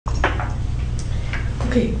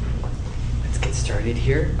Okay, let's get started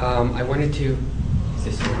here. I wanted to, is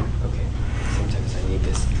this one? Okay, sometimes I need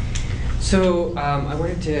this. So I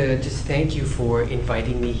wanted to just thank you for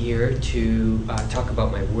inviting me here to talk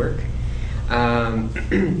about my work.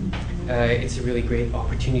 It's a really great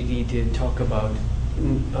opportunity to talk about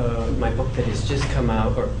my book that has just come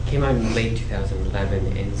out, or came out in late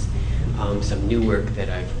 2011, and some new work that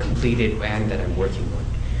I've completed and that I'm working on.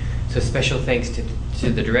 So special thanks to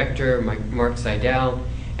the director, Mark Seidel,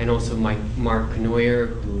 and also Mark Knoyer,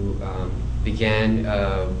 who began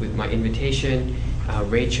with my invitation,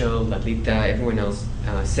 Rachel, Lalita, everyone else,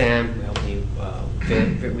 Sam, who helped me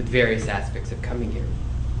with various aspects of coming here.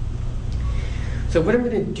 So what I'm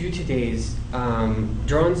going to do today is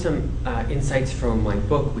draw on some insights from my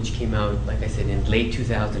book, which came out, like I said, in late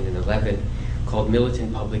 2011, called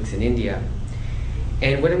Militant Publics in India.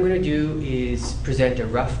 And what I'm going to do is present a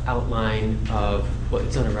rough outline of, well,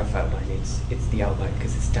 it's not a rough outline, it's the outline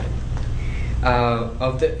because it's done,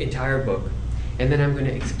 of the entire book. And then I'm going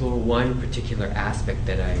to explore one particular aspect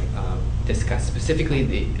that I discussed, specifically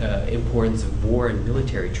the importance of war and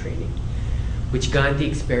military training, which Gandhi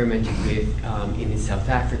experimented with in South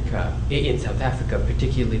Africa,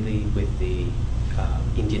 particularly with the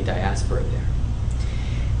Indian diaspora there.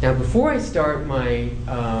 Now, before I start my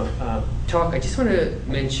talk, I just want to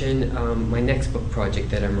mention my next book project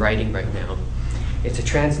that I'm writing right now. It's a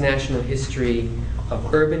transnational history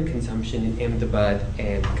of urban consumption in Ahmedabad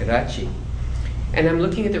and Karachi. And I'm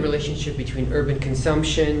looking at the relationship between urban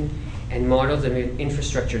consumption and models of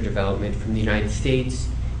infrastructure development from the United States,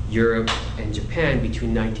 Europe, and Japan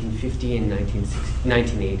between 1950 and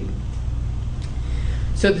 1980.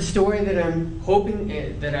 So the story that I'm hoping,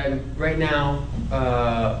 that I'm right now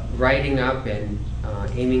writing up and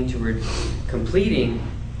aiming toward completing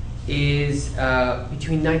is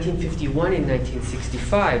between 1951 and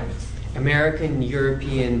 1965, American and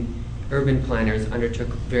European urban planners undertook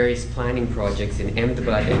various planning projects in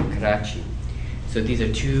Ahmedabad and Karachi. So these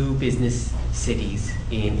are two business cities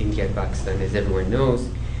in India and Pakistan, as everyone knows,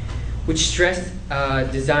 which stressed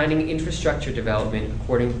designing infrastructure development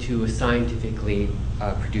according to a scientifically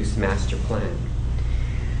produced master plan.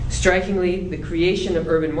 Strikingly, the creation of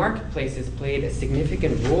urban marketplaces played a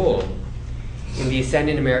significant role in the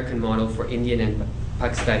ascendant American model for Indian and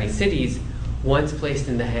Pakistani cities, once placed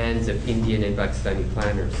in the hands of Indian and Pakistani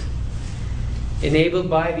planners. Enabled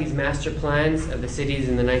by these master plans of the cities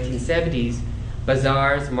in the 1970s,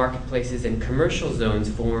 bazaars, marketplaces, and commercial zones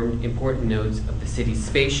formed important nodes of the city's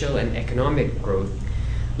spatial and economic growth,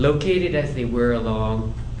 located as they were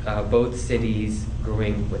along both cities'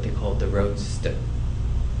 growing what they called the road system.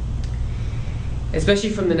 Especially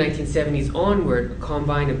from the 1970s onward, a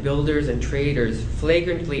combine of builders and traders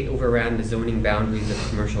flagrantly overran the zoning boundaries of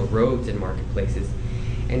commercial roads and marketplaces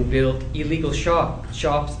and built illegal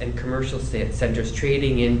shops and commercial centers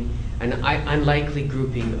trading in an unlikely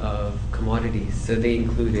grouping of commodities. So they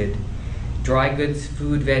included dry goods,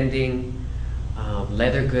 food vending,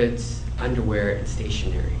 leather goods, underwear, and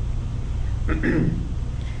stationery.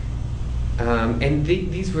 And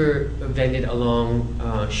these were vended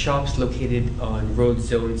along shops located on road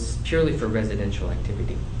zones purely for residential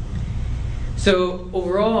activity. So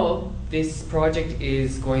overall, this project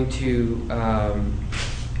is going to,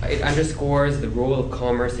 it underscores the role of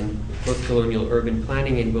commerce in post-colonial urban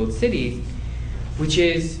planning in both cities,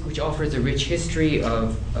 which offers a rich history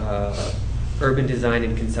of urban design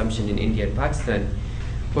and consumption in India and Pakistan.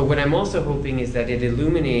 But what I'm also hoping is that it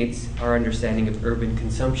illuminates our understanding of urban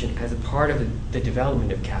consumption as a part of the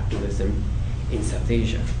development of capitalism in South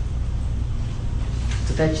Asia.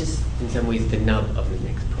 So that's just, in some ways, the nub of the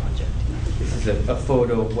next project. This is a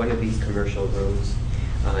photo of one of these commercial roads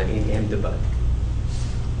in Ahmedabad.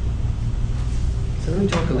 So let me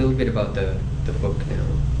talk a little bit about the book now.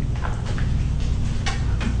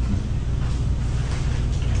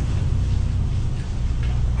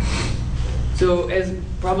 So as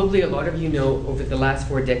probably a lot of you know, over the last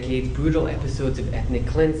 4 decades, brutal episodes of ethnic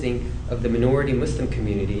cleansing of the minority Muslim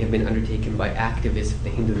community have been undertaken by activists of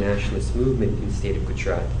the Hindu nationalist movement in the state of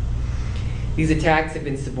Gujarat. These attacks have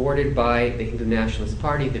been supported by the Hindu Nationalist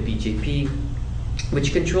Party, the BJP,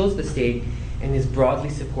 which controls the state and is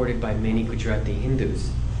broadly supported by many Gujarati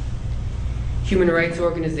Hindus. Human rights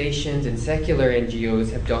organizations and secular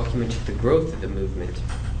NGOs have documented the growth of the movement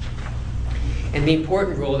and the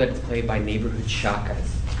important role that it's played by neighborhood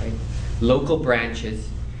shakas, right? Local branches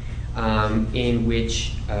in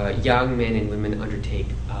which young men and women undertake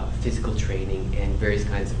physical training and various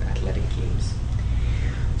kinds of athletic games.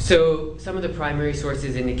 So some of the primary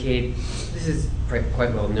sources indicate, this is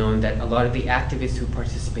quite well known, that a lot of the activists who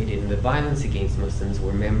participated in the violence against Muslims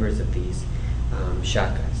were members of these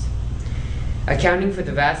shakas. Accounting for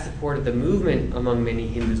the vast support of the movement among many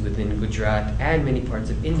Hindus within Gujarat and many parts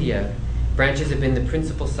of India, branches have been the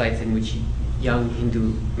principal sites in which young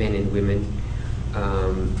Hindu men and women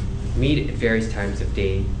meet at various times of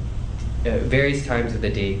the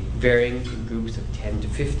day, varying in groups of 10 to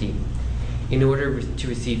 50, in order to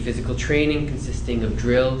receive physical training consisting of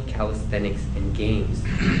drill, calisthenics, and games,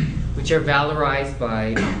 which are valorized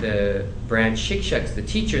by the branch shikshaks, the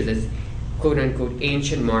teachers, as quote-unquote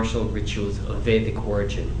ancient martial rituals of Vedic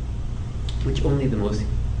origin, which only the most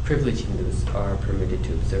privileged Hindus are permitted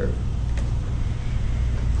to observe.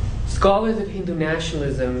 Scholars of Hindu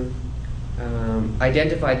nationalism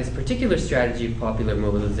identify this particular strategy of popular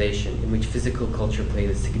mobilization, in which physical culture played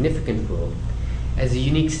a significant role, as a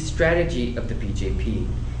unique strategy of the BJP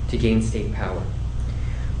to gain state power.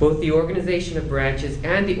 Both the organization of branches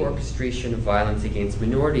and the orchestration of violence against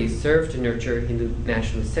minorities serve to nurture Hindu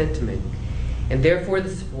nationalist sentiment, and therefore the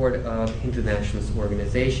support of Hindu nationalist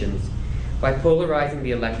organizations by polarizing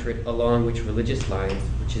the electorate along which religious lines,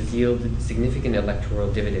 which has yielded significant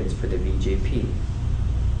electoral dividends for the BJP.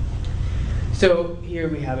 So here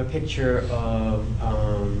we have a picture of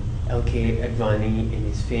L.K. Advani in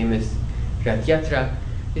his famous Rath Yatra.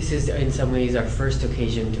 This is in some ways our first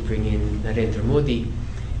occasion to bring in Narendra Modi.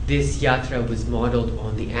 This yatra was modeled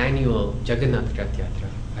on the annual Jagannath Rath Yatra.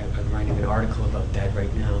 I'm writing an article about that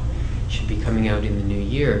right now. It should be coming out in the new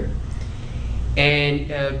year.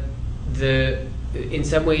 And in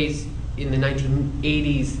some ways, in the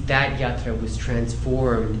 1980s, that yatra was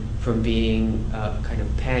transformed from being a kind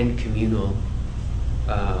of pan-communal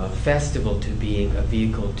festival to being a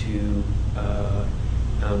vehicle to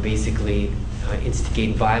basically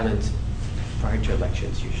instigate violence prior to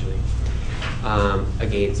elections, usually,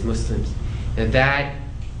 against Muslims. And that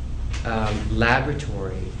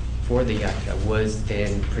laboratory for the yatra was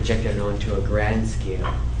then projected onto a grand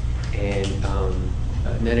scale. And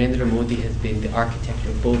Narendra Modi has been the architect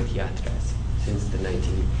of both yatras since the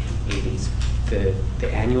 1980s.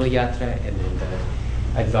 The annual yatra and then the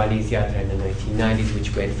Advani's yatra in the 1990s,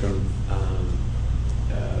 which went from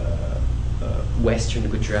western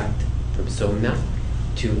Gujarat, from Somnath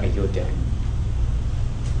to Ayodhya.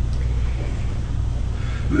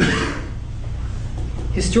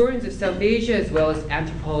 Historians of South Asia, as well as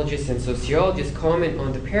anthropologists and sociologists, comment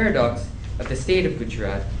on the paradox of the state of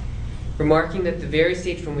Gujarat, remarking that the very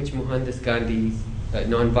state from which Mohandas Gandhi's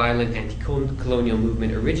nonviolent anti-colonial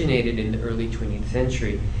movement originated in the early 20th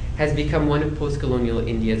century has become one of post-colonial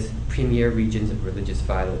India's premier regions of religious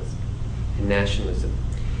violence and nationalism.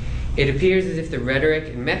 It appears as if the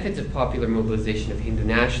rhetoric and methods of popular mobilization of Hindu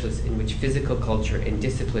nationalists, in which physical culture and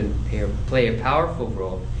discipline play a powerful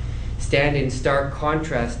role, stand in stark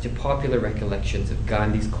contrast to popular recollections of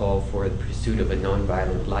Gandhi's call for the pursuit of a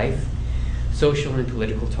nonviolent life, social and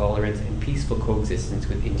political tolerance, and peaceful coexistence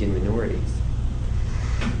with Indian minorities.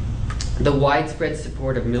 The widespread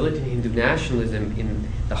support of militant Hindu nationalism in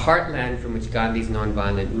the heartland from which Gandhi's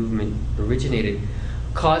nonviolent movement originated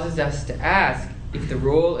causes us to ask if the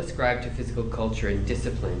role ascribed to physical culture and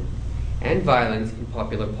discipline and violence in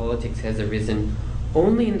popular politics has arisen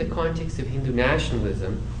only in the context of Hindu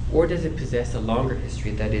nationalism, or does it possess a longer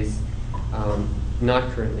history that is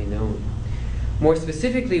not currently known? More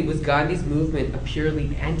specifically, was Gandhi's movement a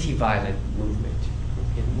purely anti-violent movement?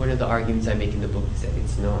 And one of the arguments I make in the book is that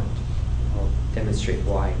it's not. I'll demonstrate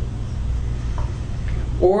why.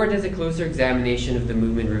 Or does a closer examination of the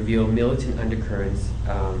movement reveal militant undercurrents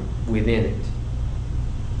within it?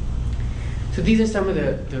 So these are some of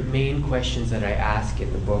the main questions that I ask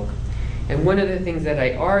in the book. And one of the things that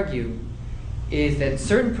I argue is that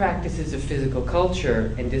certain practices of physical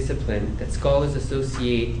culture and discipline that scholars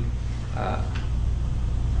associate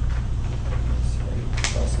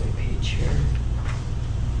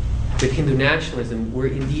with Hindu nationalism were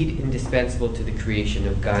indeed indispensable to the creation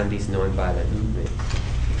of Gandhi's nonviolent movement.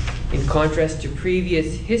 In contrast to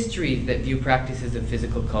previous histories that view practices of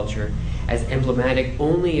physical culture as emblematic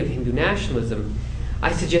only of Hindu nationalism,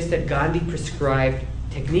 I suggest that Gandhi prescribed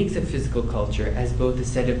techniques of physical culture as both a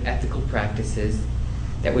set of ethical practices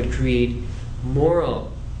that would create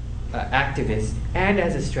moral activists and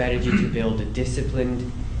as a strategy to build a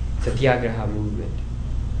disciplined Satyagraha movement,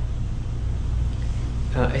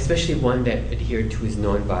 especially one that adhered to his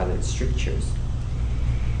nonviolent strictures.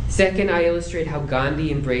 Second, I illustrate how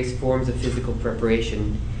Gandhi embraced forms of physical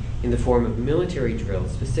preparation in the form of military drill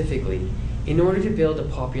specifically in order to build a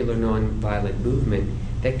popular nonviolent movement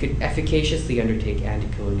that could efficaciously undertake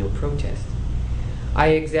anti-colonial protest. I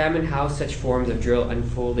examine how such forms of drill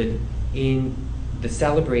unfolded in the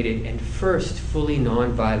celebrated and first fully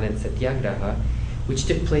nonviolent Satyagraha, which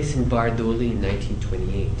took place in Bardoli in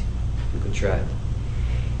 1928 in Gujarat.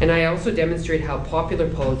 And I also demonstrate how popular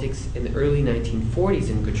politics in the early 1940s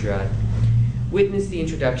in Gujarat witnessed the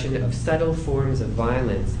introduction of subtle forms of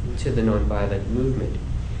violence into the nonviolent movement,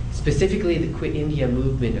 specifically the Quit India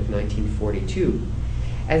movement of 1942,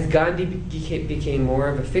 as Gandhi became more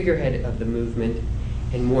of a figurehead of the movement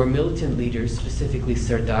and more militant leaders, specifically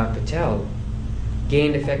Sardar Patel,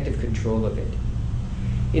 gained effective control of it.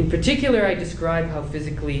 In particular, I describe how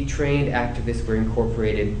physically trained activists were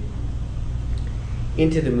incorporated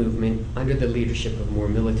into the movement under the leadership of more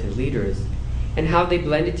militant leaders, and how they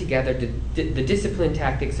blended together the disciplined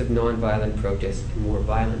tactics of nonviolent protest and more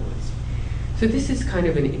violent ones. So this is kind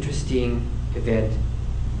of an interesting event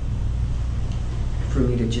for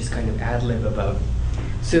me to just kind of ad-lib about.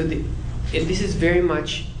 So this is very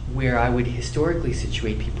much where I would historically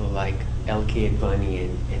situate people like L.K. Advani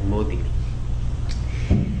and Modi.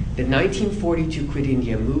 The 1942 Quit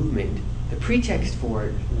India movement, the pretext for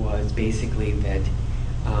it was basically that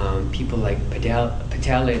people like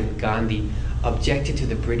Patel and Gandhi objected to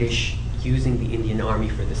the British using the Indian Army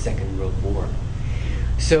for the Second World War.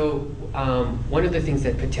 So one of the things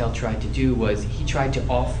that Patel tried to do was he tried to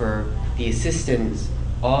offer the assistance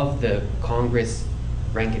of the Congress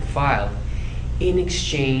rank and file in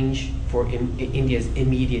exchange for India's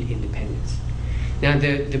immediate independence. Now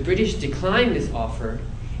the British declined this offer,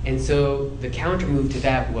 and so the counter move to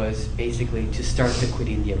that was basically to start the Quit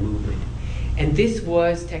India movement. And this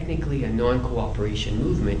was technically a non-cooperation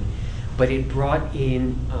movement, but it brought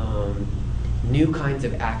in new kinds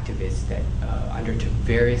of activists that undertook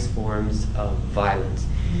various forms of violence.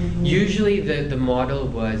 Mm-hmm. Usually the model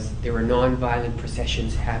was there were non-violent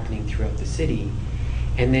processions happening throughout the city,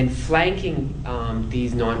 and then flanking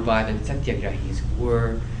these non-violent Satyagrahis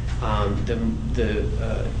were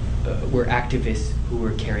were activists who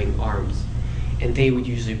were carrying arms, and they would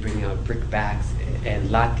usually bring out brickbats and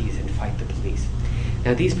lathis and fight the police.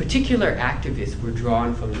 Now these particular activists were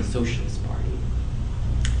drawn from the Socialist Party,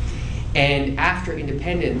 and after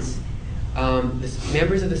independence, the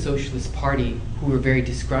members of the Socialist Party, who were very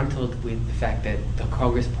disgruntled with the fact that the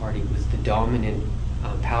Congress Party was the dominant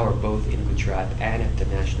power both in Gujarat and at the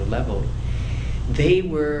national level, they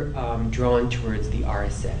were drawn towards the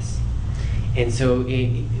RSS. And so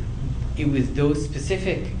it was those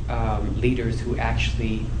specific leaders who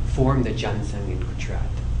actually formed the Jansangh in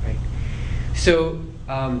Gujarat, right? So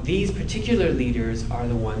these particular leaders are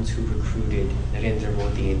the ones who recruited Narendra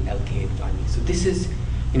Modi and L.K. Advani. So this is,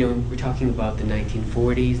 we're talking about the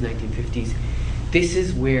 1940s, 1950s. This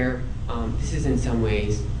is where, this is in some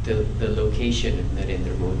ways the location of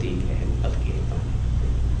Narendra Modi and L.K. Advani.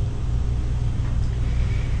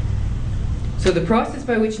 So the process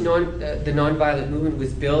by which the nonviolent movement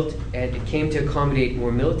was built, and it came to accommodate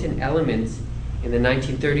more militant elements in the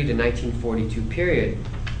 1930 to 1942 period,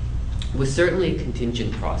 was certainly a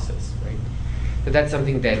contingent process, right? But that's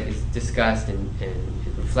something that is discussed and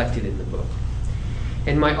reflected in the book.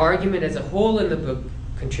 And my argument as a whole in the book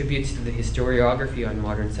contributes to the historiography on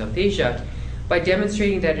modern South Asia by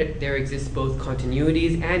demonstrating that there exists both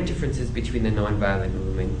continuities and differences between the nonviolent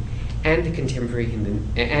movement and the contemporary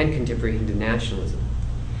Hindu nationalism,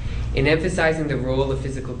 in emphasizing the role of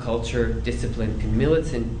physical culture, discipline, and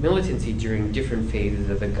militancy during different phases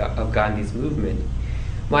of Gandhi's movement.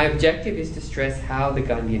 My objective is to stress how the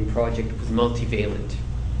Gandhian project was multivalent,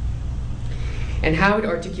 and how it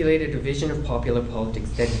articulated a vision of popular politics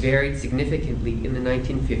that varied significantly in the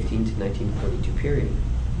 1915 to 1942 period.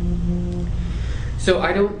 Mm-hmm. So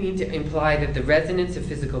I don't mean to imply that the resonance of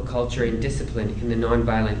physical culture and discipline in the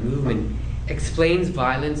nonviolent movement explains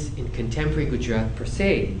violence in contemporary Gujarat per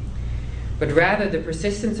se, but rather the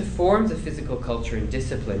persistence of forms of physical culture and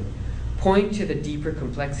discipline point to the deeper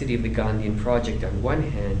complexity of the Gandhian project on one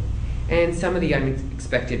hand, and some of the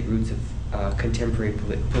unexpected roots of contemporary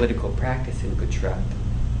political practice in Gujarat.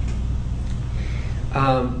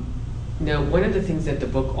 Now, one of the things that the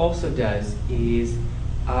book also does is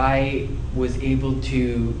I was able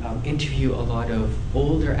to interview a lot of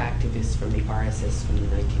older activists from the RSS from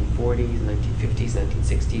the 1940s, 1950s,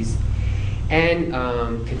 1960s, and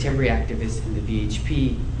contemporary activists in the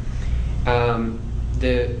VHP.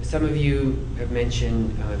 Some of you have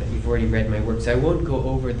mentioned that you've already read my work, so I won't go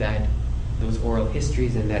over those oral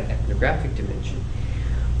histories and that ethnographic dimension.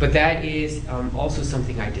 But that is also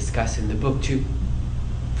something I discuss in the book to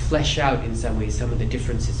flesh out in some ways some of the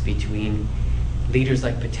differences between leaders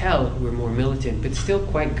like Patel, who were more militant, but still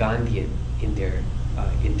quite Gandhian in their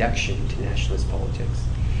induction to nationalist politics.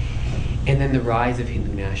 And then the rise of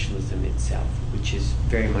Hindu nationalism itself, which is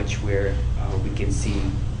very much where we can see,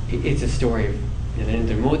 it's a story of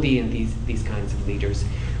Narendra Modi and these kinds of leaders,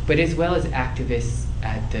 but as well as activists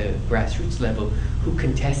at the grassroots level who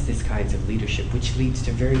contest this kinds of leadership, which leads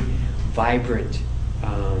to very vibrant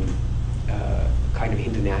kind of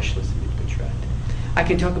Hindu nationalism in Gujarat. I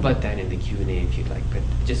can talk about that in the Q&A if you'd like, but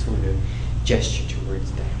I just want to gesture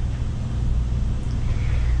towards that.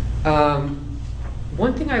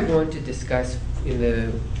 One thing I want to discuss in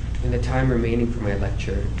the time remaining for my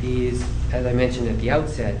lecture is, as I mentioned at the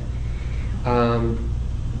outset,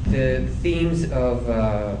 the themes of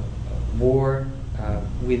war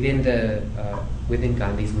within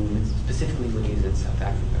Gandhi's movements, specifically when he was in South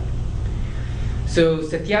Africa. So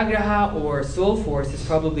Satyagraha, or soul force, is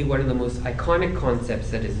probably one of the most iconic concepts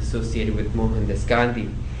that is associated with Mohandas Gandhi,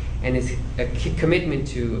 and is a commitment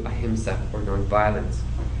to ahimsa, or non-violence.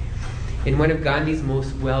 In one of Gandhi's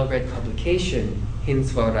most well-read publication, Hind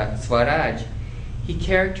Swaraj, he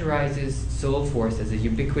characterizes soul force as a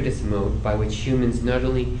ubiquitous mode by which humans not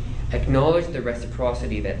only acknowledge the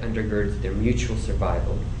reciprocity that undergirds their mutual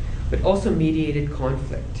survival, but also mediated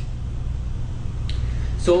conflict.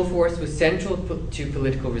 Soul force was central to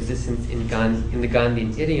political resistance in the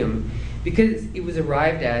Gandhian idiom because it was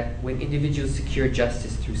arrived at when individuals secured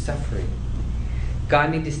justice through suffering.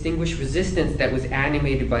 Gandhi distinguished resistance that was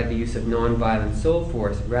animated by the use of non-violent soul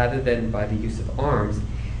force rather than by the use of arms,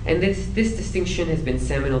 and this distinction has been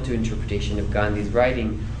seminal to interpretation of Gandhi's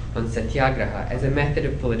writing on Satyagraha as a method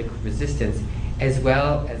of political resistance as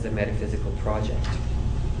well as a metaphysical project.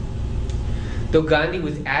 Though Gandhi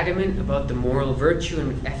was adamant about the moral virtue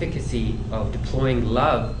and efficacy of deploying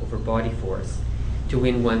love over body force to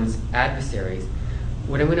win one's adversaries,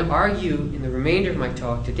 what I'm going to argue in the remainder of my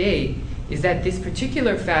talk today is that this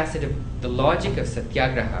particular facet of the logic of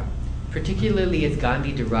Satyagraha, particularly as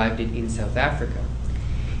Gandhi derived it in South Africa,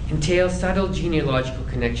 entails subtle genealogical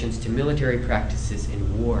connections to military practices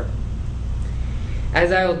in war.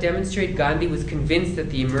 As I will demonstrate, Gandhi was convinced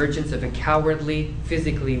that the emergence of a cowardly,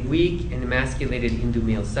 physically weak, and emasculated Hindu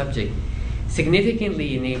male subject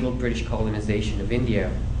significantly enabled British colonization of India.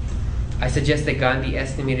 I suggest that Gandhi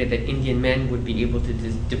estimated that Indian men would be able to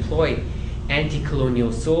deploy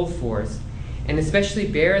anti-colonial soul force, and especially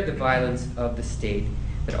bear the violence of the state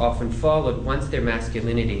that often followed once their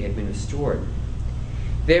masculinity had been restored.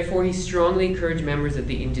 Therefore, he strongly encouraged members of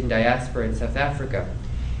the Indian diaspora in South Africa,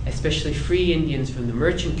 especially free Indians from the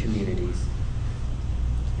merchant communities,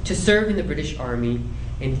 to serve in the British Army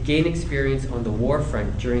and gain experience on the war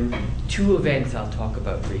front during two events I'll talk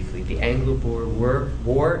about briefly: the Anglo-Boer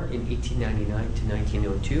War in 1899 to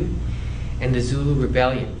 1902, and the Zulu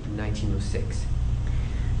Rebellion in 1906.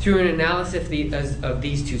 Through an analysis of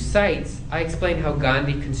these two sites, I explain how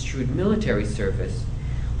Gandhi construed military service,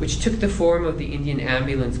 which took the form of the Indian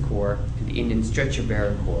Ambulance Corps and the Indian Stretcher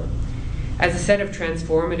Bearer Corps, as a set of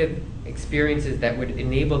transformative experiences that would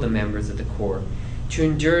enable the members of the Corps to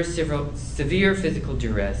endure severe physical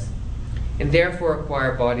duress and therefore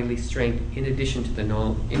acquire bodily strength in addition to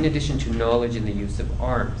knowledge in the use of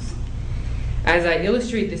arms. As I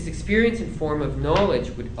illustrate, this experience and form of knowledge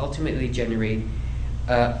would ultimately generate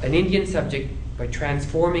an Indian subject by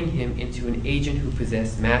transforming him into an agent who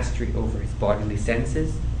possessed mastery over his bodily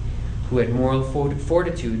senses, who had moral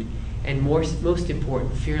fortitude, and most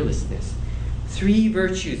important, fearlessness. Three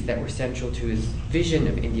virtues that were central to his vision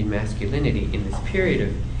of Indian masculinity in this period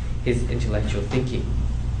of his intellectual thinking.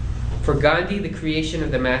 For Gandhi, the creation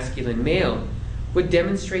of the masculine male would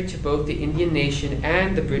demonstrate to both the Indian nation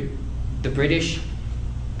and the British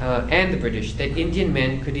that Indian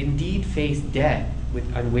men could indeed face death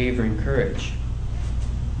with unwavering courage.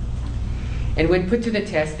 And when put to the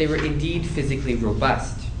test, they were indeed physically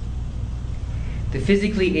robust. The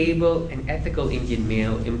physically able and ethical Indian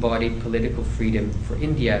male embodied political freedom for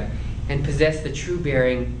India and possessed the true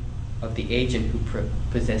bearing of the agent who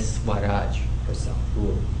possessed Swaraj, or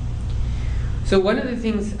self-rule. So one of the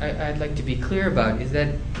things I'd like to be clear about is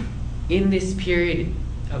that in this period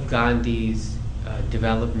of Gandhi's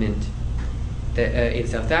development in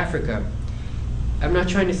South Africa, I'm not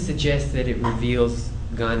trying to suggest that it reveals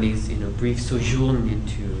Gandhi's brief sojourn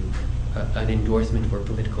into an endorsement for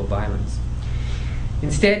political violence.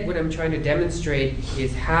 Instead, what I'm trying to demonstrate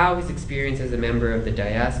is how his experience as a member of the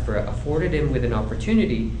diaspora afforded him with an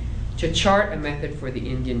opportunity to chart a method for the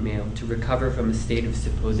Indian male to recover from a state of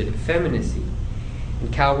supposed effeminacy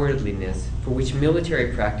and cowardliness for which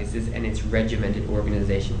military practices and its regimented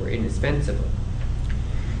organization were indispensable.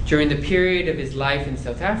 During the period of his life in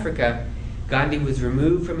South Africa, Gandhi was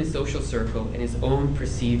removed from his social circle and his own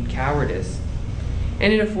perceived cowardice,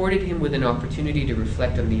 and it afforded him with an opportunity to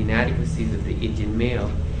reflect on the inadequacies of the Indian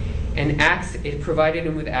male and it provided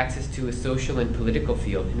him with access to a social and political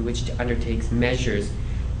field in which to undertake measures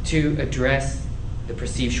to address the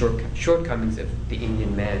perceived shortcomings of the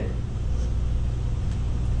Indian man.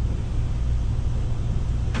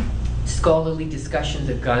 Scholarly discussions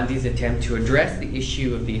of Gandhi's attempt to address the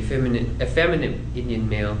issue of the effeminate Indian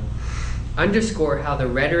male underscore how the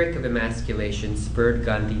rhetoric of emasculation spurred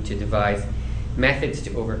Gandhi to devise methods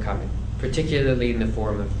to overcome it, particularly in the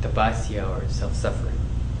form of tapasya, or self-suffering.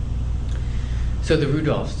 So the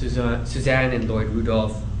Rudolphs, Suzanne and Lloyd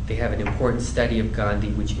Rudolph, they have an important study of Gandhi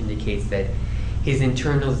which indicates that his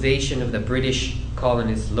internalization of the British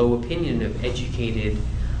colonists' low opinion of educated,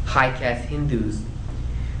 high-caste Hindus,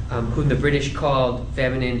 whom the British called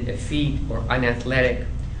feminine, effete, or unathletic,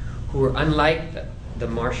 who were unlike the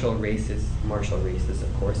martial races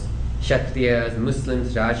of course, Kshatriyas,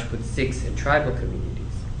 Muslims, Rajputs, Sikhs, and tribal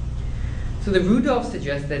communities. So the Rudolphs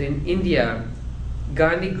suggest that in India,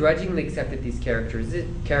 Gandhi grudgingly accepted these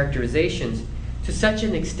characterizations to such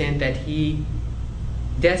an extent that he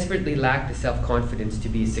desperately lacked the self-confidence to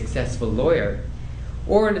be a successful lawyer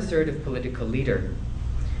or an assertive political leader.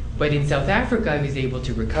 But in South Africa, he was able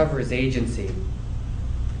to recover his agency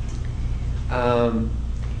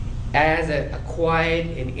as a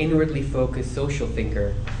quiet and inwardly focused social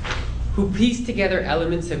thinker who pieced together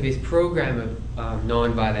elements of his program of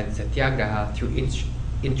nonviolent Satyagraha through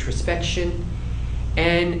introspection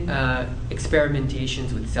and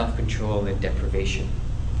experimentations with self-control and deprivation.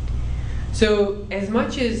 So, as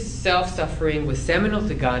much as self-suffering was seminal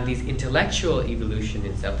to Gandhi's intellectual evolution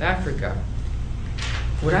in South Africa,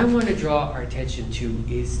 what I want to draw our attention to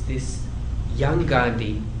is this young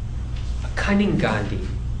Gandhi, a cunning Gandhi,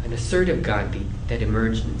 an assertive Gandhi that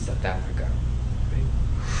emerged in South Africa. Right?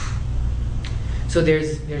 So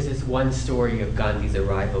there's this one story of Gandhi's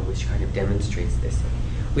arrival which kind of demonstrates this.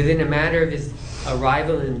 Within a matter of his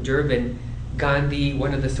arrival in Durban, Gandhi,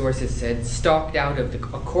 one of the sources said, stalked out of a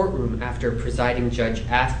courtroom after a presiding judge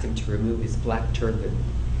asked him to remove his black turban.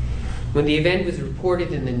 When the event was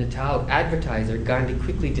reported in the Natal Advertiser, Gandhi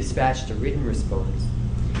quickly dispatched a written response,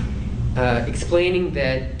 explaining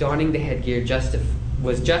that donning the headgear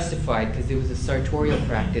was justified because it was a sartorial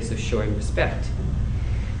practice of showing respect.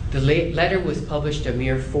 The letter was published a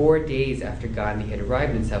mere 4 days after Gandhi had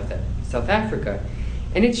arrived in South Africa,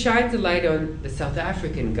 and it shines a light on the South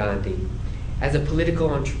African Gandhi as a political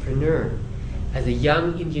entrepreneur, as a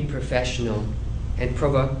young Indian professional and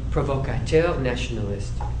provocateur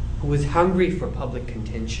nationalist who was hungry for public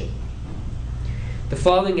contention. The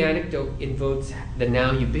following anecdote invokes the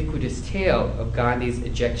now ubiquitous tale of Gandhi's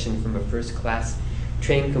ejection from a first-class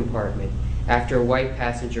train compartment after a white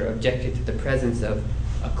passenger objected to the presence of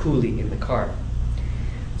a coolie in the car.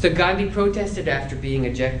 So Gandhi protested after being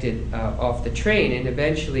ejected off the train and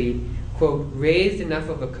eventually, quote, raised enough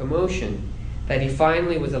of a commotion that he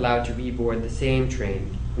finally was allowed to reboard the same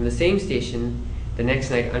train from the same station the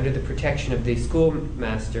next night under the protection of the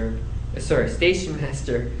station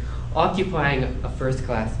master occupying a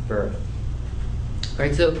first-class berth.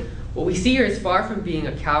 Right, so what we see here is far from being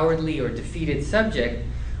a cowardly or defeated subject.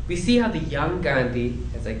 We see how the young Gandhi,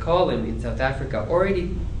 as I call him in South Africa,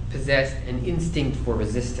 already possessed an instinct for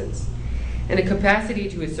resistance and a capacity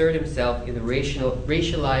to assert himself in the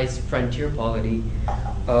racialized frontier polity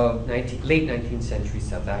of late 19th century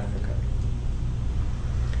South Africa.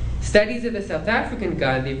 Studies of the South African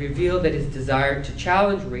Gandhi reveal that his desire to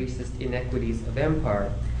challenge racist inequities of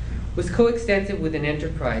empire was coextensive with an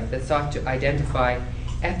enterprise that sought to identify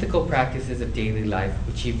ethical practices of daily life,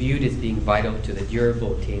 which he viewed as being vital to the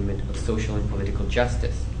durable attainment of social and political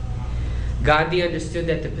justice. Gandhi understood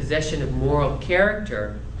that the possession of moral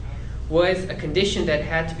character was a condition that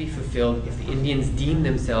had to be fulfilled if the Indians deemed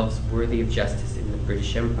themselves worthy of justice in the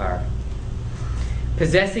British Empire.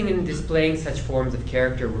 Possessing and displaying such forms of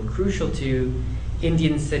character were crucial to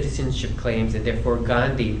Indian citizenship claims, and therefore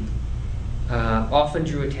Gandhi often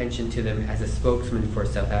drew attention to them as a spokesman for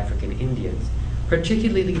South African Indians,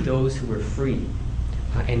 particularly those who were free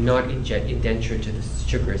and not indentured to the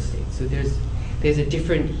sugar estate. So there's a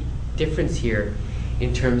difference here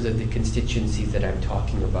in terms of the constituencies that I'm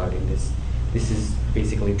talking about in this. This is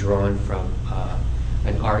basically drawn from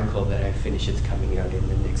an article that I finished. It's coming out in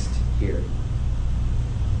the next year.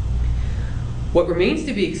 What remains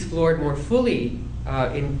to be explored more fully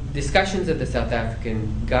in discussions of the South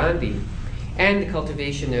African Gandhi and the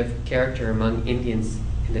cultivation of character among Indians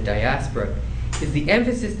in the diaspora is the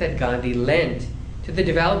emphasis that Gandhi lent to the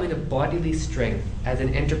development of bodily strength as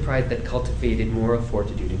an enterprise that cultivated moral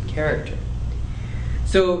fortitude and character.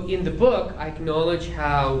 So in the book, I acknowledge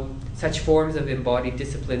how such forms of embodied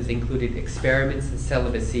disciplines included experiments in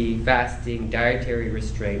celibacy, fasting, dietary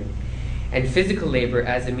restraint, and physical labor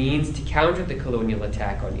as a means to counter the colonial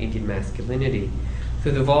attack on Indian masculinity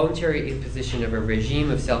through the voluntary imposition of a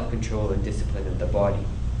regime of self-control and discipline of the body.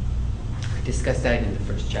 I discussed that in the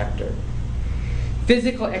first chapter.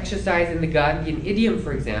 Physical exercise in the Gandhian idiom,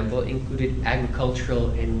 for example, included agricultural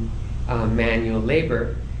and manual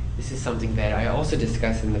labor. This is something that I also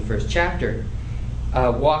discussed in the first chapter.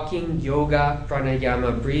 Walking, yoga,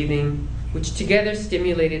 pranayama, breathing, which together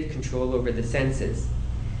stimulated control over the senses.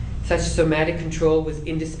 Such somatic control was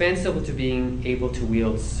indispensable to being able to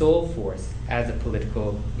wield soul force in the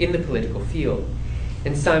political field,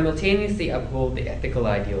 and simultaneously uphold the ethical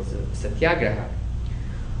ideals of Satyagraha.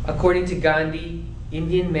 According to Gandhi,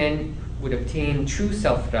 Indian men would obtain true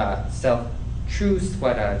Swaraj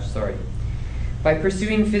by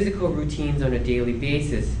pursuing physical routines on a daily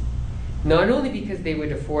basis, not only because they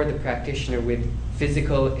would afford the practitioner with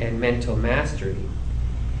physical and mental mastery.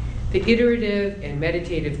 The iterative and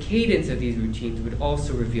meditative cadence of these routines would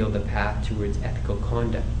also reveal the path towards ethical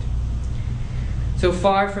conduct. So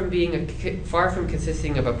far from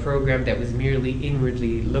consisting of a program that was merely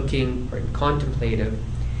inwardly looking or contemplative,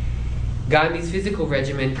 Gandhi's physical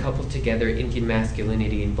regimen coupled together Indian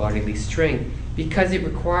masculinity and bodily strength because it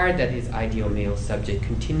required that his ideal male subject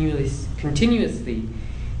continuously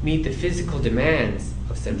meet the physical demands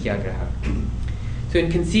of Satyagraha. So in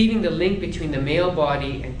conceiving the link between the male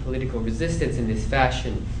body and political resistance in this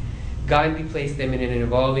fashion, Gandhi placed them in an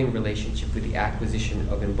evolving relationship with the acquisition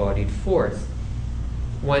of embodied force.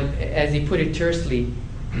 One, as he put it tersely,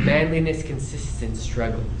 manliness consists in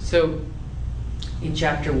struggle. So in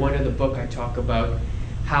chapter 1 of the book, I talk about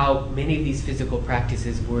how many of these physical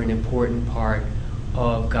practices were an important part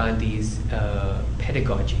of Gandhi's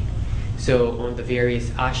pedagogy. So on the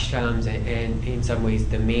various ashrams and in some ways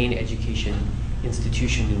the main education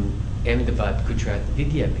institution in Ahmedabad, Gujarat,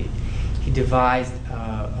 Vidyapith, he devised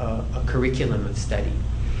a curriculum of study.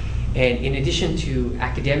 And in addition to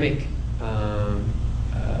academic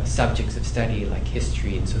subjects of study like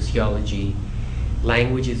history and sociology,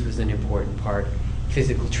 languages was an important part.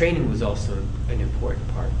 Physical training was also an important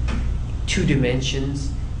part. 2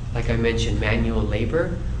 dimensions, like I mentioned, manual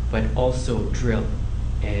labor, but also drill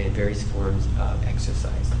and various forms of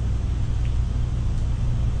exercise.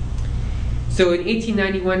 So in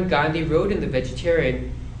 1891, Gandhi wrote in The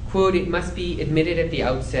Vegetarian, quote, "It must be admitted at the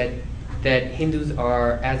outset that Hindus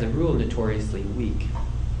are, as a rule, notoriously weak,"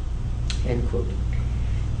 end quote.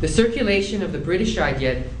 The circulation of the British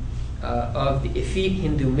idea of the effete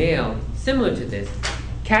Hindu male, similar to this,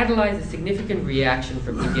 catalyzed a significant reaction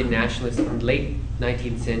from Indian nationalists in late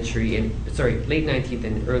 19th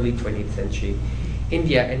and early 20th century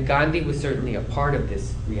India, and Gandhi was certainly a part of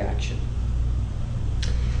this reaction.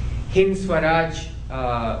 In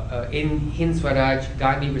Hind Swaraj,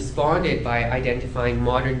 Gandhi responded by identifying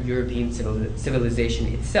modern European civilization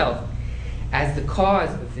itself as the cause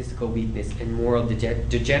of physical weakness and moral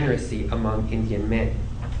degeneracy among Indian men.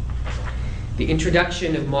 The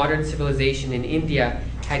introduction of modern civilization in India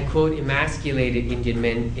had, quote, emasculated Indian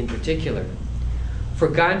men in particular. For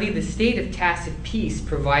Gandhi, the state of tacit peace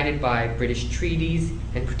provided by British treaties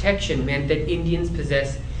and protection meant that Indians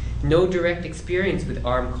possessed no direct experience with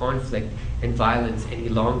armed conflict and violence any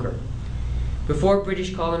longer. Before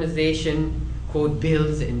British colonization, quote,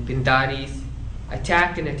 Bhils and Bindaris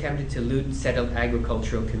attacked and attempted to loot settled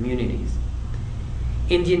agricultural communities.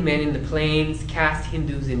 Indian men in the plains, caste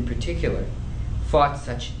Hindus in particular, fought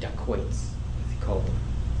such dacoits, as he called them.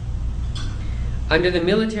 Under the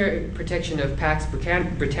military protection of Pax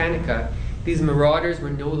Britannica, these marauders were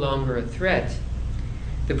no longer a threat.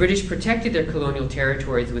 The British protected their colonial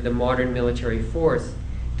territories with a modern military force,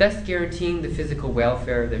 thus guaranteeing the physical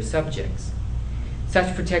welfare of their subjects.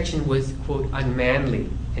 Such protection was, quote, unmanly,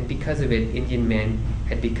 and because of it, Indian men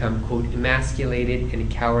had become, quote, emasculated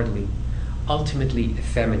and cowardly, ultimately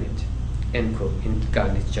effeminate, end quote, in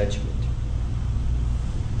Gandhi's judgment.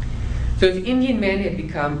 So if Indian men had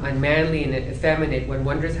become unmanly and effeminate, one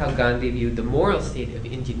wonders how Gandhi viewed the moral state of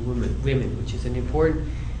Indian women, which is an important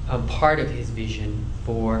part of his vision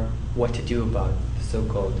for what to do about the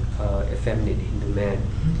so-called effeminate Hindu man.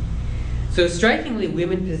 So strikingly,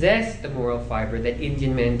 women possessed the moral fiber that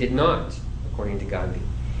Indian men did not, according to Gandhi.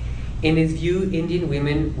 In his view, Indian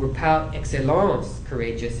women were par excellence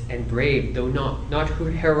courageous and brave, though not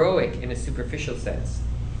heroic in a superficial sense.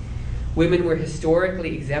 Women were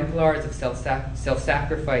historically exemplars of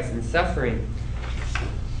self-sacrifice and suffering,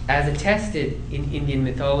 as attested in Indian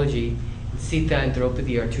mythology. Sita and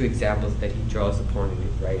Draupadi are 2 examples that he draws upon in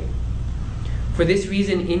his writing. For this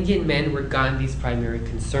reason, Indian men were Gandhi's primary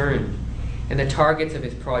concern and the targets of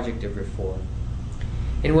his project of reform.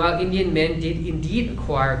 And while Indian men did indeed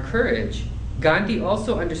acquire courage, Gandhi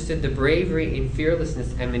also understood the bravery and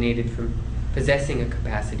fearlessness emanated from possessing a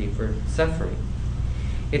capacity for suffering.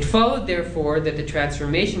 It followed, therefore, that the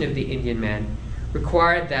transformation of the Indian man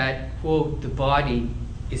required that, quote, the body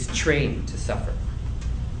is trained to suffer,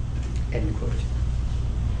 end quote.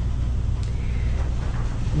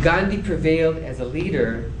 Gandhi prevailed as a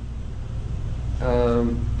leader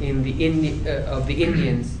of the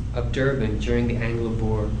Indians of Durban during the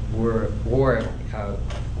Anglo-Boer War,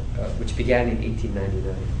 which began in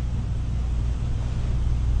 1899.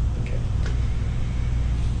 Okay.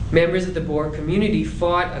 Members of the Boer community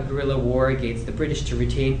fought a guerrilla war against the British to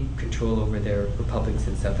retain control over their republics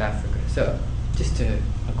in South Africa. So, just a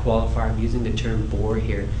qualifier, I'm using the term Boer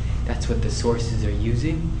here. That's what the sources are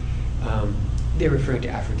using. They're referring to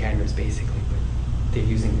Afrikaners basically, but they're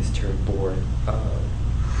using this term Boer.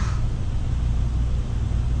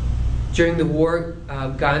 During the war,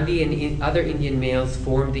 Gandhi and other Indian males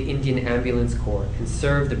formed the Indian Ambulance Corps and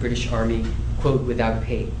served the British Army, quote, without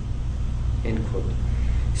pay, end quote.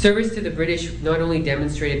 Service to the British not only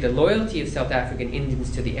demonstrated the loyalty of South African Indians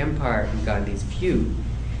to the empire in Gandhi's view,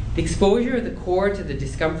 the exposure of the Corps to the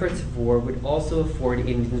discomforts of war would also afford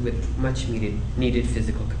Indians with much needed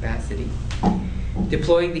physical capacity.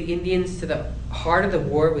 Deploying the Indians to the heart of the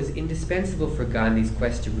war was indispensable for Gandhi's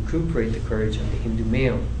quest to recuperate the courage of the Hindu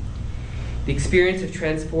male. The experience of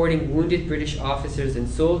transporting wounded British officers and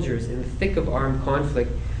soldiers in the thick of armed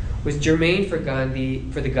conflict was germane for the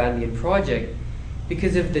Gandhian project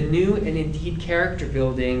because of the new and indeed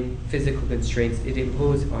character-building physical constraints it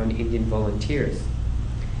imposed on Indian volunteers.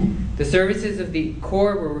 The services of the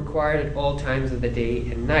Corps were required at all times of the day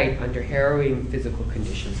and night under harrowing physical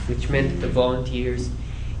conditions, which meant that the volunteers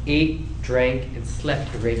ate, drank, and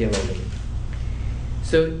slept irregularly.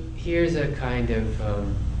 So here's a kind of a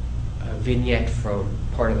vignette from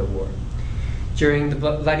part of the war. During the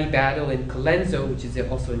bloody battle in Colenso, which is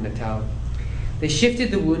also in Natal, they shifted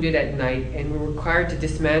the wounded at night and were required to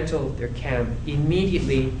dismantle their camp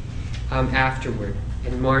immediately afterward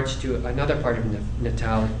and march to another part of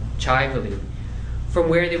Natal, Chivali, from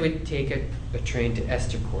where they would take a train to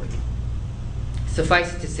Estercourt.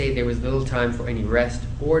 Suffice it to say, there was little time for any rest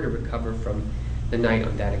or to recover from the night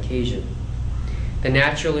on that occasion. The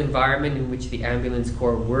natural environment in which the Ambulance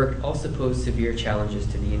Corps worked also posed severe challenges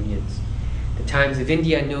to the Indians. The Times of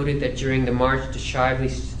India noted that during the march to Chivali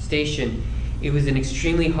station, it was an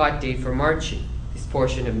extremely hot day for marching. This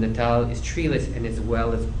portion of Natal is treeless and as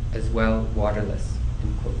well waterless,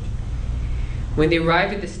 end quote. When they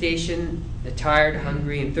arrived at the station, the tired,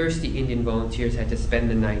 hungry, and thirsty Indian volunteers had to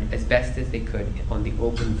spend the night as best as they could on the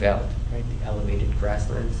open veldt, right, the elevated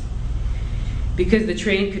grasslands. Because the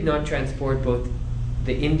train could not transport both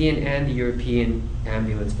the Indian and the European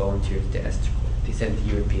ambulance volunteers to Estercourt. They sent the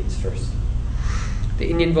Europeans first. The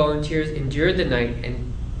Indian volunteers endured the night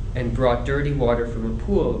and brought dirty water from a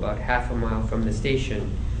pool about half a mile from the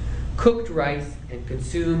station, cooked rice, and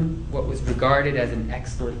consumed what was regarded as an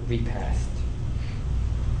excellent repast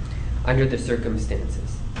under the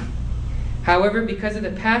circumstances. However, because of the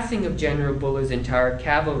passing of General Buller's entire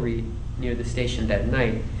cavalry near the station that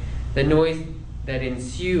night, the noise that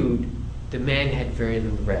ensued, the men had very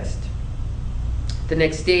little rest. The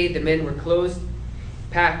next day, the men were closely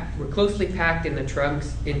packed in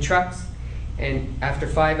trucks, and after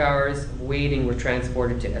 5 hours of waiting, were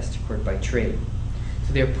transported to Estercourt by train.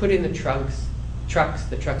 So they were put in the trucks,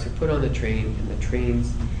 the trucks were put on the train, and the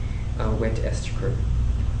trains went to Estercourt.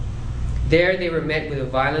 There they were met with a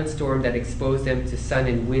violent storm that exposed them to sun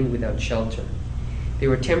and wind without shelter. They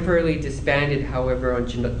were temporarily disbanded, however, on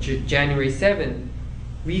January 7th,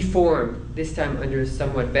 reformed, this time under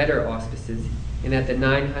somewhat better auspices, in that the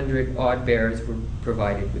 900 odd bearers were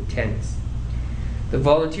provided with tents. The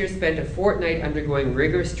volunteers spent a fortnight undergoing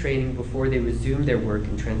rigorous training before they resumed their work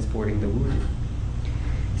in transporting the wounded.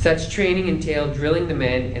 Such training entailed drilling the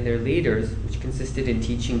men and their leaders, which consisted in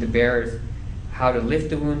teaching the bearers how to lift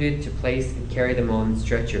the wounded, to place and carry them on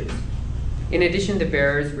stretchers. In addition, the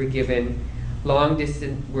bearers were taken long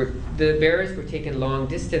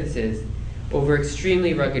distances over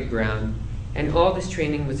extremely rugged ground, and all this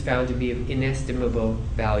training was found to be of inestimable,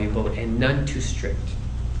 valuable, and none too strict.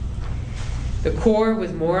 The Corps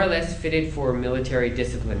was more or less fitted for military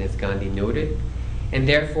discipline, as Gandhi noted, and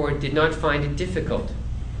therefore did not find it difficult.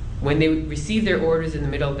 When they received their orders in the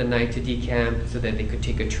middle of the night to decamp so that they could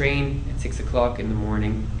take a train at 6 o'clock in the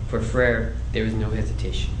morning for Frere, there was no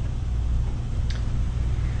hesitation.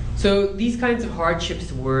 So these kinds of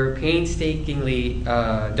hardships were painstakingly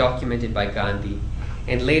documented by Gandhi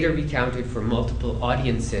and later recounted for multiple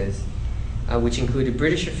audiences, which included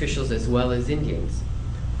British officials as well as Indians.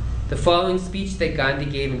 The following speech that Gandhi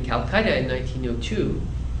gave in Calcutta in 1902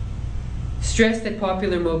 stressed that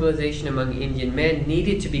popular mobilization among Indian men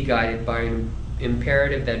needed to be guided by an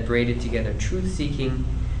imperative that braided together truth-seeking,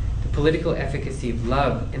 the political efficacy of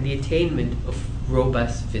love, and the attainment of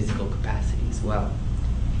robust physical capacity as well.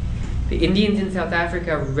 The Indians in South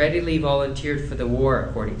Africa readily volunteered for the war,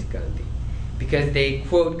 according to Gandhi, because they,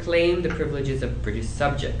 quote, claimed the privileges of British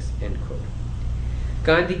subjects, end quote.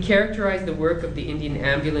 Gandhi characterized the work of the Indian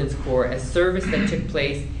Ambulance Corps as service that took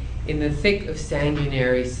place in the thick of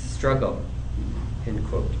sanguinary struggle, end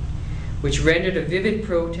quote, which rendered a vivid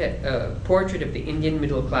portrait of the Indian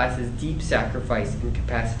middle class's deep sacrifice and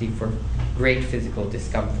capacity for great physical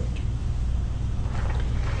discomfort.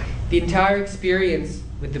 The entire experience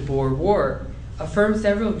with the Boer War affirmed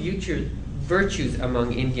several virtues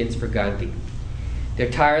among Indians for Gandhi.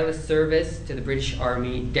 Their tireless service to the British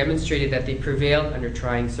Army demonstrated that they prevailed under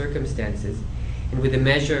trying circumstances and with a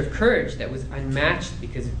measure of courage that was unmatched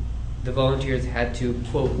because the volunteers had to,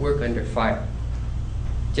 quote, work under fire,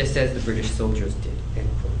 just as the British soldiers did, end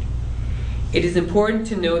quote. It is important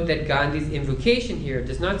to note that Gandhi's invocation here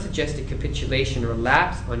does not suggest a capitulation or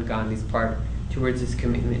lapse on Gandhi's part towards his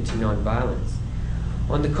commitment to nonviolence.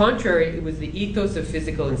 On the contrary, it was the ethos of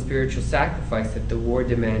physical and spiritual sacrifice that the war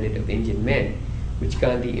demanded of Indian men, which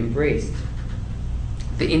Gandhi embraced.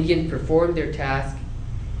 The Indians performed their task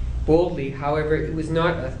boldly. However, it was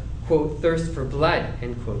not a, quote, thirst for blood,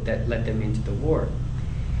 end quote, that led them into the war.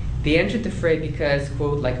 They entered the fray because,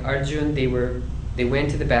 quote, like Arjun, they went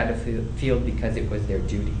to the battlefield because it was their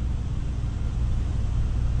duty.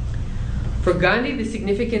 For Gandhi, the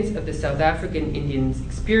significance of the South African Indians'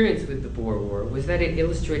 experience with the Boer War was that it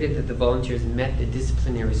illustrated that the volunteers met the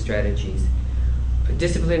disciplinary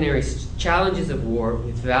challenges of war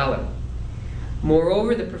with valor.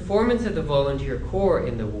 Moreover, the performance of the volunteer corps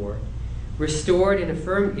in the war restored and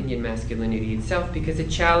affirmed Indian masculinity itself because it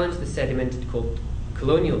challenged the sedimented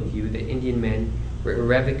colonial view that Indian men were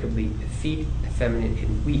irrevocably effete, effeminate,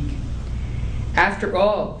 and weak. After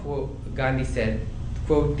all, quote, Gandhi said,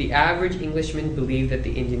 quote, the average Englishman believed that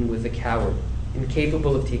the Indian was a coward,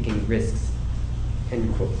 incapable of taking risks,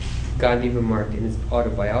 end quote, Gandhi remarked in his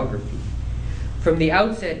autobiography. From the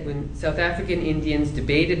outset, when South African Indians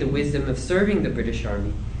debated the wisdom of serving the British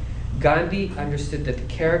Army, Gandhi understood that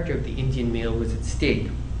the character of the Indian male was at stake.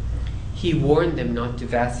 He warned them not to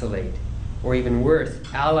vacillate, or even worse,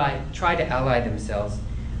 try to ally themselves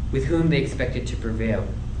with whom they expected to prevail.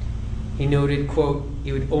 He noted, quote,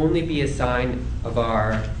 it would only be a sign of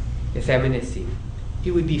our effeminacy.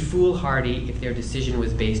 It would be foolhardy if their decision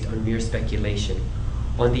was based on mere speculation,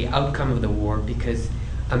 on the outcome of the war, because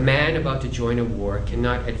a man about to join a war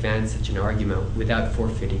cannot advance such an argument without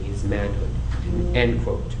forfeiting his manhood, end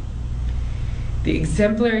quote. The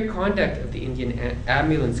exemplary conduct of the Indian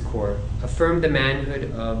Ambulance Corps affirmed the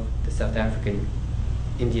manhood of the South African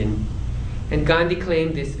Indian, and Gandhi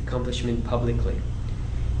claimed this accomplishment publicly.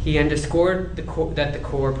 He underscored that the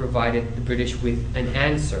Corps provided the British with an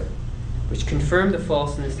answer, which confirmed the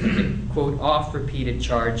falseness of the, quote, oft-repeated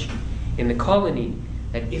charge in the colony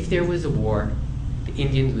that if there was a war, the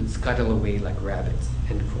Indians would scuttle away like rabbits,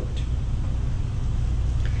 end quote.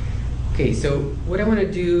 Okay, so what I want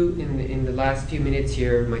to do in the last few minutes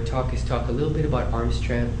here, my talk, is talk a little bit about arms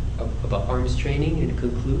training and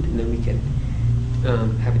conclude, and then we can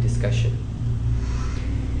have a discussion.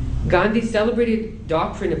 Gandhi's celebrated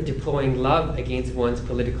doctrine of deploying love against one's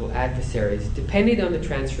political adversaries depended on the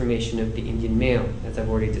transformation of the Indian male, as I've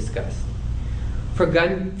already discussed. For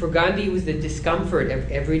Gandhi, it was the discomfort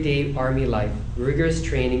of everyday army life, rigorous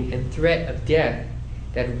training, and threat of death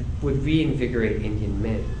that would reinvigorate Indian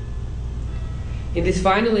men. In this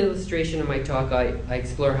final illustration of my talk, I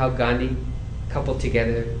explore how Gandhi coupled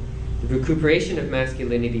together the recuperation of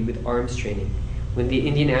masculinity with arms training when the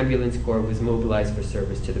Indian Ambulance Corps was mobilized for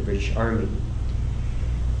service to the British Army.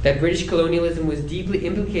 That British colonialism was deeply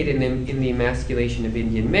implicated in the emasculation of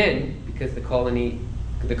Indian men because the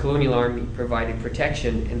colonial army provided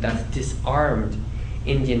protection and thus disarmed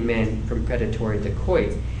Indian men from predatory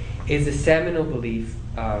dacoits is a seminal belief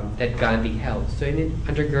that Gandhi held. So it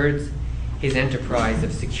undergirds his enterprise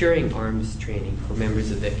of securing arms training for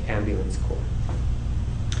members of the Ambulance Corps.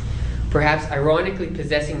 Perhaps ironically,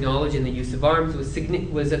 possessing knowledge in the use of arms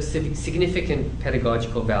was of significant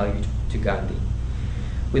pedagogical value to Gandhi.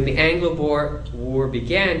 When the Anglo-Boer War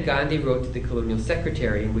began, Gandhi wrote to the colonial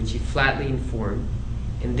secretary in which he flatly informed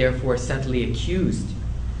and therefore subtly accused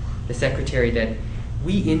the secretary that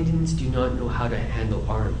 "We Indians do not know how to handle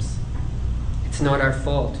arms. It's not our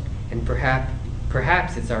fault, and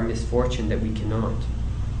perhaps it's our misfortune that we cannot."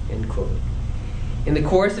 End quote. In the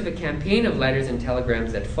course of a campaign of letters and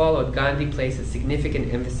telegrams that followed, Gandhi placed a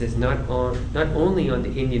significant emphasis not only on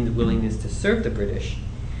the Indians' willingness to serve the British,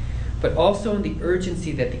 but also on the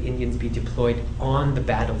urgency that the Indians be deployed on the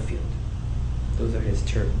battlefield. Those are his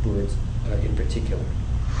words in particular.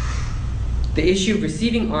 The issue of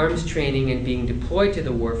receiving arms training and being deployed to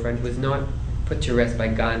the war front was not put to rest by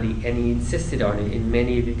Gandhi, and he insisted on it in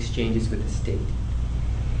many of the exchanges with the state.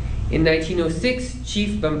 In 1906,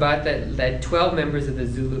 Chief Bambata led 12 members of the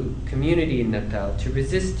Zulu community in Natal to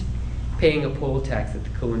resist paying a poll tax that the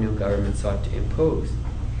colonial government sought to impose.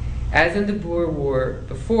 As in the Boer War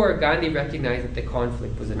before, Gandhi recognized that the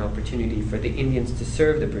conflict was an opportunity for the Indians to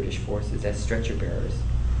serve the British forces as stretcher bearers.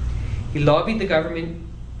 He lobbied the government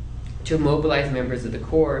to mobilize members of the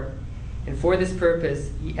Corps, and for this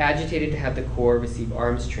purpose, he agitated to have the Corps receive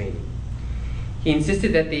arms training. He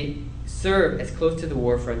insisted that they serve as close to the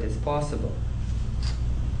war front as possible.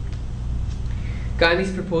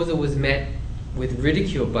 Gandhi's proposal was met with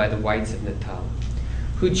ridicule by the whites of Natal,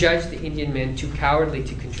 who judged the Indian men too cowardly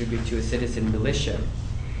to contribute to a citizen militia.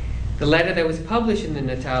 The letter that was published in the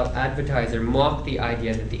Natal Advertiser mocked the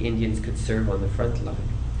idea that the Indians could serve on the front line.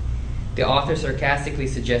 The author sarcastically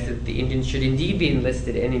suggested that the Indians should indeed be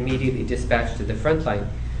enlisted and immediately dispatched to the front line,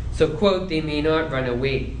 so, quote, "they may not run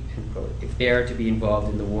away," end quote, if they are to be involved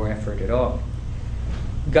in the war effort at all.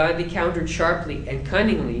 Gandhi countered sharply and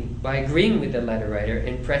cunningly by agreeing with the letter writer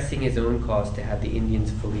and pressing his own cause to have the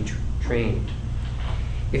Indians fully trained.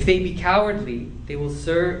 If they be cowardly, they would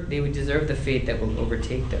deserve the fate that will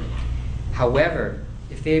overtake them. However,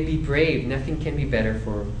 if they be brave, nothing can be better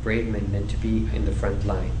for brave men than to be in the front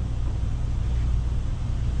line.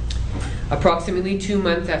 Approximately 2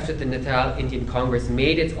 months after the Natal Indian Congress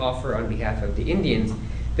made its offer on behalf of the Indians,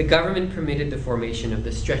 the government permitted the formation of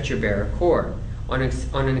the Stretcher Bearer Corps on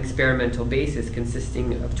an experimental basis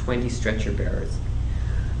consisting of 20 stretcher bearers.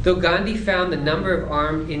 Though Gandhi found the number of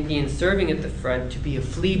armed Indians serving at the front to be a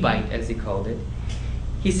flea bite, as he called it,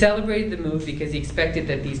 he celebrated the move because he expected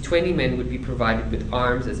that these 20 men would be provided with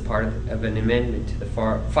arms as part of an amendment to the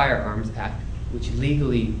Firearms Act, which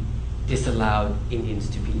legally disallowed Indians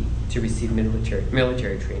to receive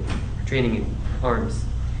military training in arms.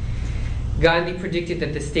 Gandhi predicted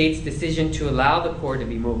that the state's decision to allow the Corps to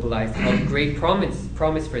be mobilized held great promise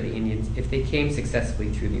for the Indians if they came successfully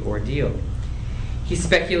through the ordeal. He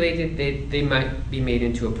speculated that they might be made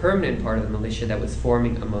into a permanent part of the militia that was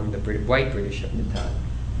forming among the white British of Natal.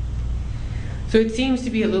 So it seems to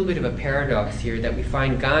be a little bit of a paradox here that we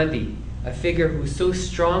find Gandhi, a figure who's so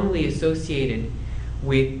strongly associated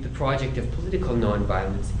with the project of political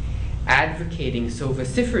nonviolence, advocating so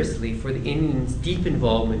vociferously for the Indians' deep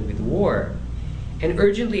involvement with war, and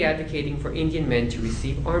urgently advocating for Indian men to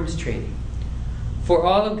receive arms training. For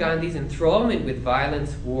all of Gandhi's enthrallment with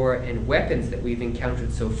violence, war, and weapons that we've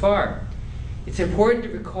encountered so far, it's important to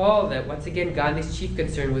recall that once again Gandhi's chief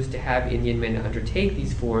concern was to have Indian men undertake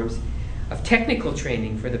these forms of technical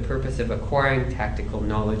training for the purpose of acquiring tactical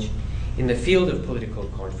knowledge in the field of political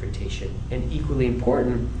confrontation, and equally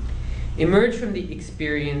important, emerge from the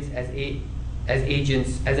experience as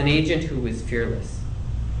an agent who was fearless.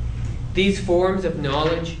 These forms of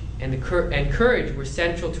knowledge and courage were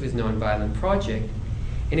central to his nonviolent project,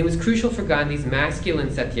 and it was crucial for Gandhi's masculine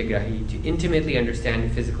Satyagrahi to intimately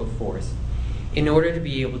understand physical force in order to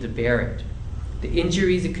be able to bear it, the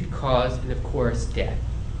injuries it could cause, and of course, death.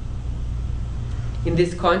 In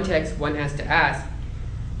this context, one has to ask,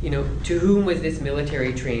 to whom was this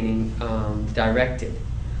military training directed?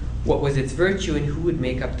 What was its virtue, and who would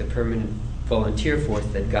make up the permanent volunteer force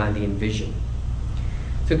that Gandhi envisioned?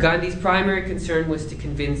 So Gandhi's primary concern was to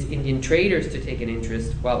convince Indian traders to take an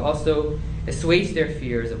interest while also assuage their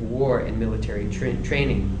fears of war and military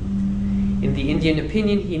training. In the Indian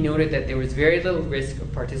opinion, he noted that there was very little risk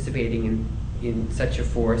of participating in such a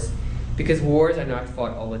force because wars are not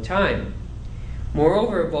fought all the time.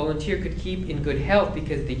 Moreover, a volunteer could keep in good health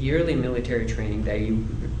because the yearly military training that he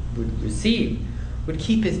would receive would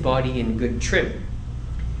keep his body in good trim.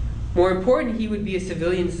 More important, he would be a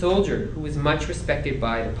civilian soldier who was much respected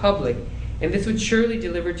by the public, and this would surely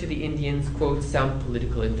deliver to the Indians, quote, some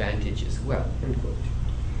political advantage as well, end quote.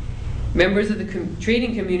 Members of the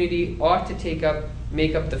trading community ought to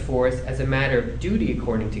make up the force as a matter of duty,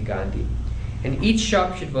 according to Gandhi, and each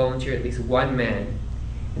shop should volunteer at least one man,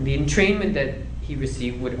 and the entrainment that he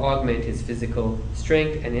received would augment his physical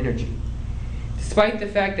strength and energy. Despite the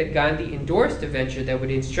fact that Gandhi endorsed a venture that would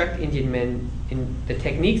instruct Indian men in the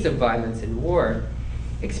techniques of violence and war,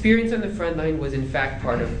 Experience on the front line was in fact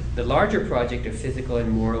part of the larger project of physical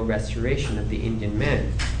and moral restoration of the Indian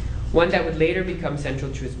man, one that would later become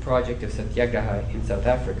central to his project of Satyagraha in South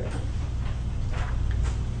Africa.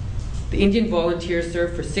 The Indian volunteers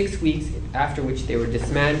served for 6 weeks, after which they were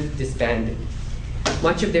disbanded.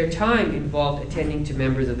 Much of their time involved attending to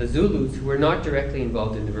members of the Zulus who were not directly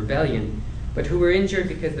involved in the rebellion, but who were injured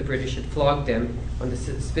because the British had flogged them on the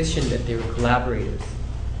suspicion that they were collaborators.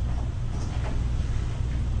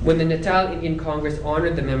 When the Natal Indian Congress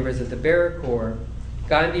honored the members of the Bearer Corps,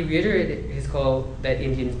 Gandhi reiterated his call that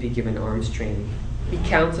Indians be given arms training. He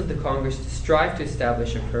counseled the Congress to strive to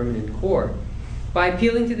establish a permanent corps by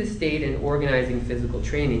appealing to the state and organizing physical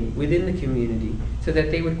training within the community so that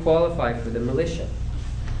they would qualify for the militia.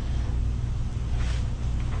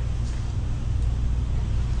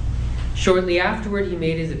 Shortly afterward, he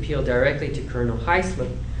made his appeal directly to Colonel Hislop,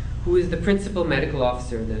 who is the principal medical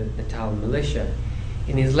officer of the Natal militia.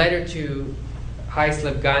 In his letter to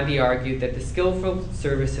Hislop, Gandhi argued that the skillful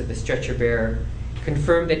service of the stretcher bearer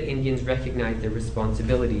confirmed that Indians recognized their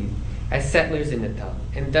responsibilities as settlers in Natal,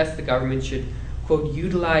 and thus the government should, quote,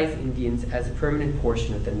 utilize Indians as a permanent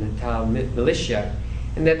portion of the Natal militia,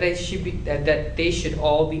 and that they should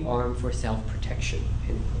all be armed for self-protection,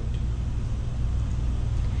 end quote.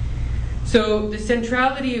 So the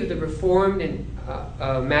centrality of the reformed and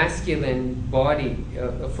masculine body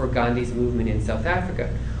for Gandhi's movement in South Africa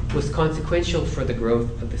was consequential for the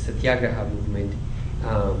growth of the Satyagraha movement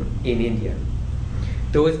in India.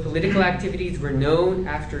 Though his political activities were known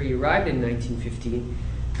after he arrived in 1915,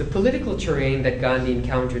 the political terrain that Gandhi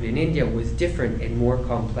encountered in India was different and more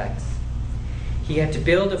complex. He had to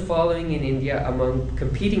build a following in India among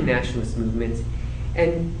competing nationalist movements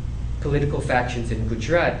and political factions in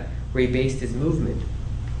Gujarat, where he based his movement.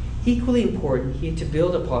 Equally important, he had to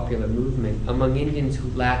build a popular movement among Indians who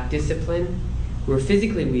lacked discipline, who were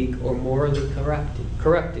physically weak or morally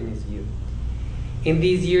corrupt in his view. In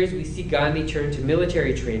these years, we see Gandhi turn to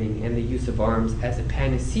military training and the use of arms as a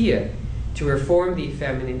panacea to reform the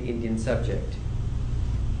feminine Indian subject,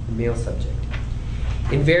 the male subject.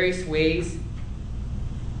 In various ways,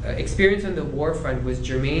 experience on the war front was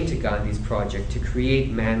germane to Gandhi's project to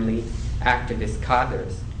create manly activist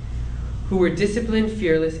cadres who were disciplined,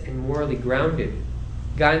 fearless, and morally grounded.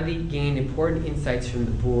 Gandhi gained important insights from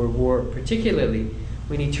the Boer War, particularly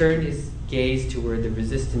when he turned his gaze toward the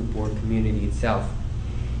resistant Boer community itself.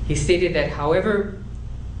 He stated that however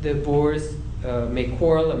the Boers may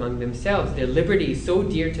quarrel among themselves, their liberty is so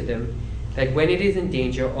dear to them that when it is in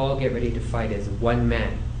danger, all get ready to fight as one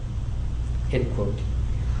man, end quote.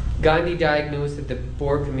 Gandhi diagnosed that the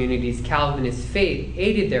Boer community's Calvinist faith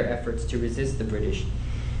aided their efforts to resist the British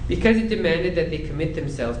because it demanded that they commit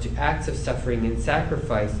themselves to acts of suffering and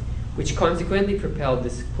sacrifice, which consequently propelled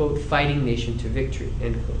this, quote, fighting nation to victory,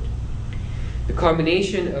 end quote. The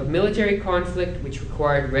combination of military conflict, which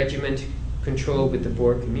required regiment control with the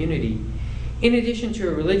Boer community, in addition to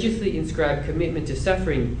a religiously inscribed commitment to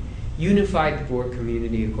suffering, unified the Boer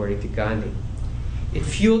community according to Gandhi. It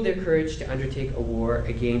fueled their courage to undertake a war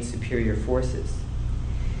against superior forces.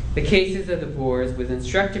 The cases of the Boers was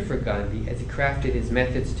instructive for Gandhi as he crafted his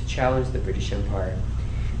methods to challenge the British Empire,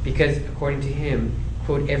 because according to him,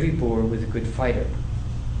 quote, every Boer was a good fighter,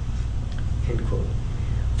 end quote.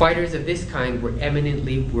 Fighters of this kind were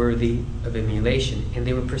eminently worthy of emulation, and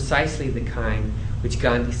they were precisely the kind which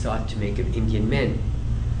Gandhi sought to make of Indian men.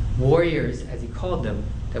 Warriors, as he called them,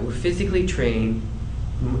 that were physically trained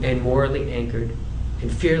and morally anchored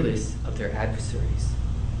and fearless of their adversaries.